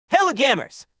Hello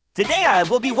gamers! Today I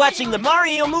will be watching the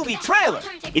Mario movie trailer.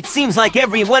 It seems like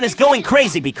everyone is going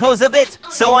crazy because of it,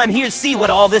 so I'm here to see what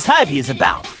all this hype is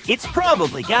about. It's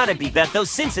probably gotta be Beto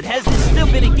since it has this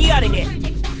stupid idiot in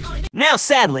it. Now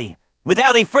sadly,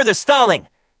 without any further stalling,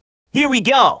 here we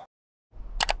go!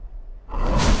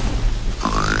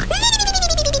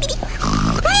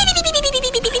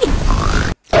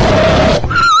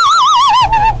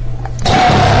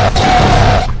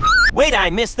 Wait, I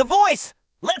missed the voice!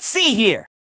 Let's see here!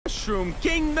 Mushroom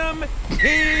Kingdom,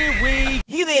 here we...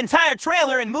 The entire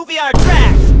trailer and movie are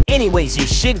trash! Anyways, you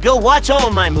should go watch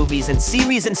all my movies and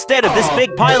series instead of this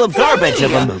big pile of garbage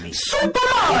of a movie.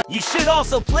 You should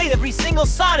also play every single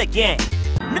Sonic game!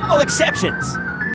 No exceptions!